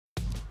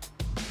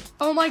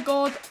Oh my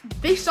god,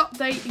 this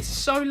update is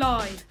so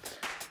live.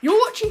 You're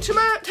watching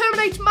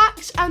Terminator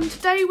Max, and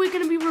today we're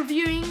going to be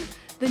reviewing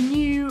the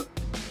new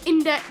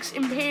Index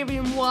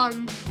Imperium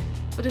 1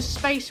 for the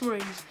Space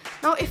Marines.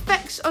 Now it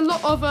affects a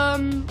lot of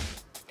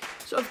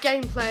sort of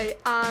gameplay,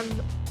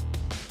 and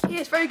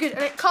yeah, it's very good,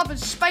 and it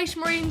covers Space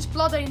Marines,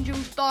 Blood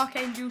Angels, Dark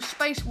Angels,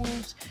 Space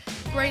Wolves,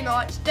 Grey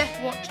Knights,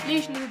 Death Watch,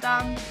 Legion of the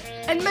Damned,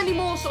 and many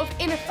more sort of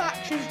inner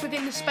factions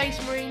within the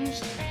Space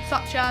Marines,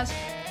 such as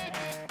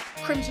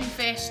Crimson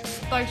Fists,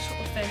 those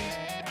sort of things.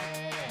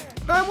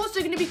 Now I'm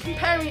also going to be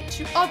comparing it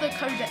to other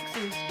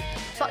codexes,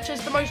 such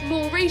as the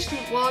more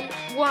recent one,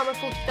 Warhammer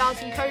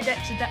 40,000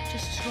 Codex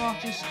Adeptus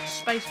Astartes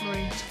Space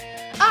Marines,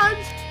 and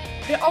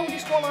the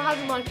oldest one I have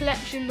in my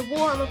collection, the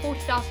Warhammer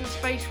 40,000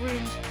 Space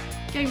Marines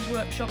Games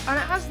Workshop, and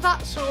it has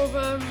that sort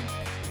of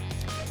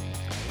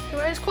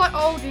it's quite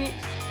old and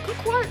it's got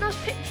quite nice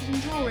pictures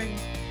and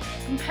drawings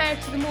compared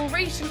to the more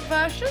recent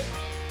version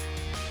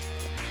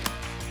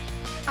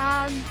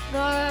and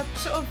the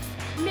sort of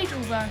middle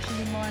version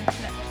in my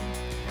collection.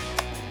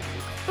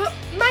 But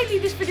mainly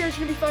this video is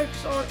going to be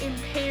focused on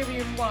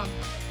Imperium 1,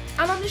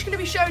 and I'm just going to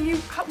be showing you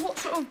what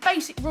sort of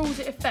basic rules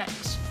it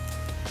affects.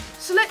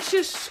 So let's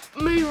just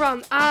move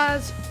around,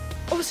 as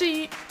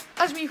obviously,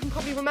 as you can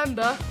probably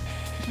remember,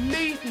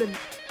 movement.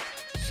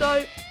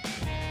 So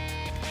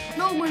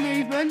normal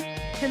movement,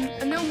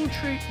 a normal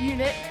troop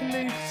unit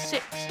can move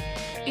 6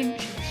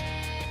 inches.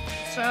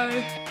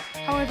 So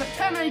however,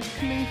 Terminator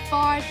can move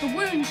 5, the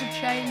wounds have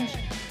changed,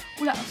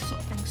 all that sort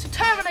of thing. So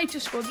Terminator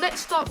squad,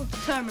 let's start with the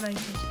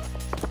Terminators.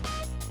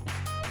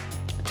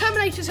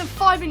 Terminators have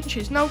 5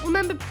 inches. Now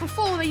remember,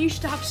 before they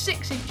used to have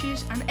 6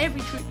 inches, and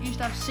every troop used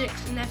to have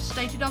 6 unless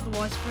stated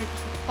otherwise, for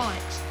instance with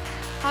bikes.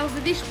 However,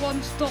 this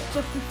one starts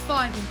off with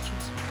 5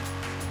 inches.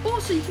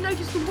 Also, you can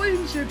notice the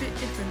wounds are a bit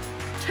different.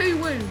 2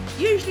 wounds.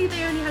 Usually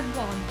they only had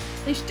 1.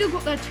 They've still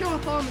got their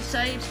 2-up armor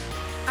saves,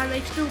 and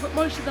they've still got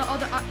most of their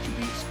other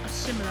attributes are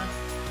similar.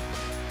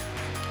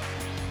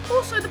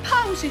 Also, the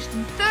power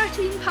system,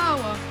 13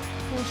 power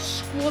for a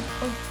squad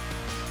of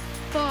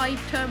 5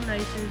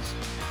 Terminators.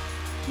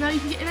 Now you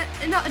can get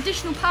in that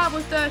additional power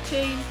of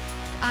 13,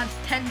 add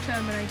 10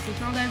 Terminators.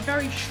 Now they're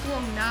very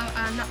strong now,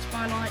 and that's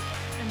by like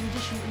an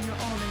addition in your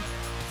army.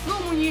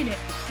 Normal unit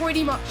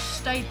pretty much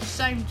stayed the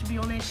same, to be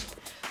honest.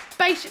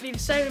 Basically the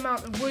same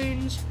amount of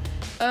wounds.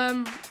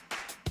 Already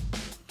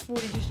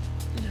just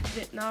look at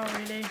it now,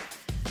 really.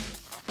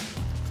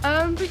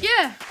 But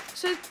yeah,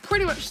 so it's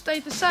pretty much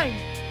stayed the same.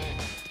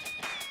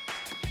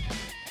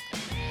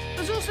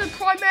 There's also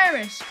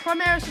Primaris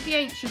of the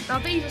Ancients. Now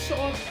these are sort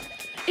of,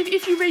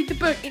 if you read the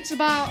book, it's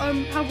about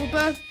how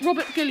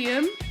Robert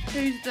Gilliam,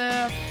 who's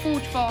the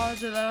Forge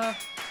Father,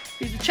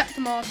 who's the Chapter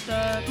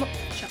Master, not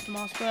Chapter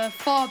Master,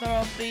 father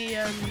of the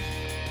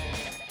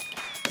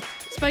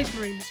Space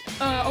Marines,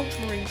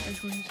 Ultramarine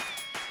Space Marines,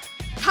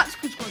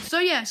 Tactical Squad. So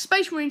yeah,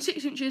 Space Marine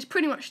 6 inches,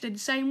 pretty much stayed the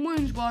same.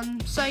 Wounds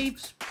 1,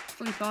 saves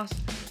 3+,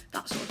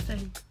 that sort of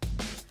thing.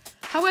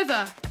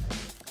 However,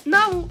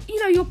 now, you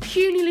know, your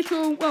puny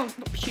little, well,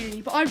 not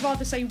puny, but I'd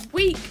rather say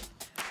weak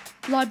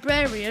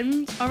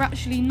librarians are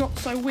actually not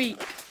so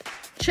weak.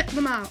 Check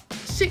them out.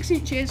 6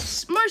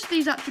 inches, most of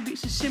these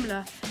attributes are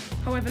similar.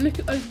 However, look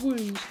at those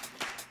wounds.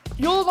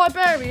 Your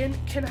librarian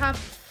can have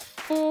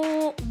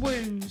 4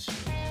 wounds.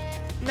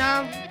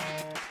 Now,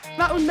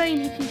 that would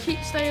mean you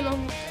can stay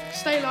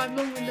alive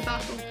longer in the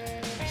battle.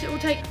 So it will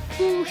take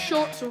 4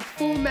 shots or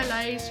 4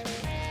 melees,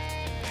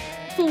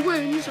 4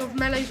 wounds of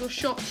melees or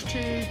shots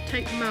to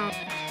take them out.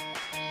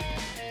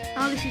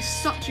 Now this is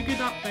such a good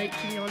update,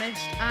 to be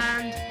honest,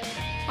 and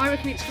I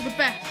reckon it's for the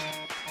best.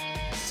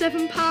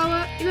 7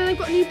 power, you know, they've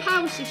got a new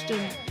power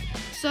system.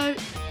 So,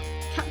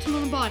 Captain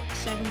on a Bike,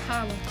 7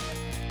 power.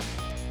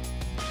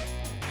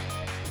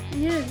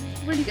 Yeah,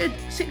 it's really good.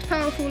 6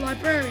 power for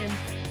Librarian.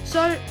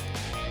 So,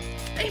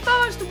 if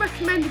I was to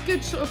recommend a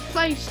good sort of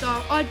play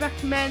style, I'd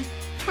recommend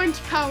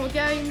 20 power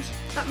games.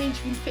 That means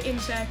you can fit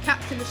into a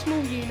captain, a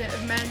small unit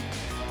of men.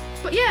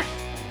 But yeah,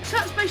 so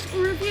that's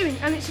basically reviewing,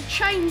 and it's a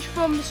change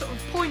from the sort of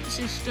point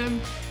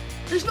system.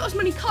 There's not as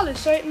many colours,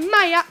 so it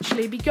may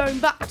actually be going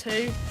back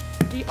to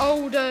the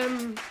old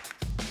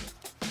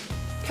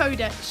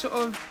Codex sort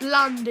of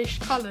blandish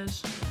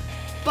colours.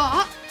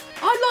 But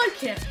I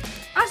like it,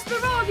 as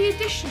there are the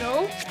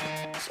additional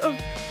sort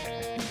of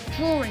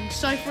drawings.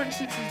 So for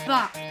instance,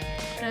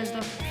 there's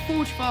the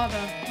Forge Father,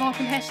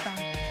 Varkan Hestan.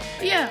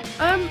 But yeah,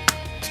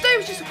 today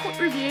was just a quick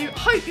review.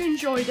 Hope you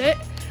enjoyed it,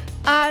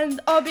 and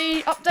I'll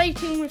be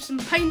updating with some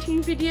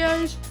painting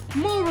videos,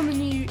 more on the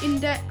new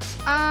Index,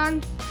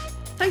 and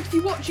thanks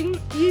for watching.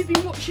 You've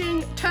been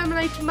watching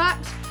Terminator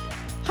Max.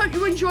 Hope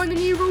you're enjoying the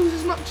new rules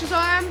as much as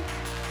I am.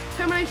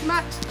 Terminator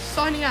Max,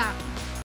 signing out.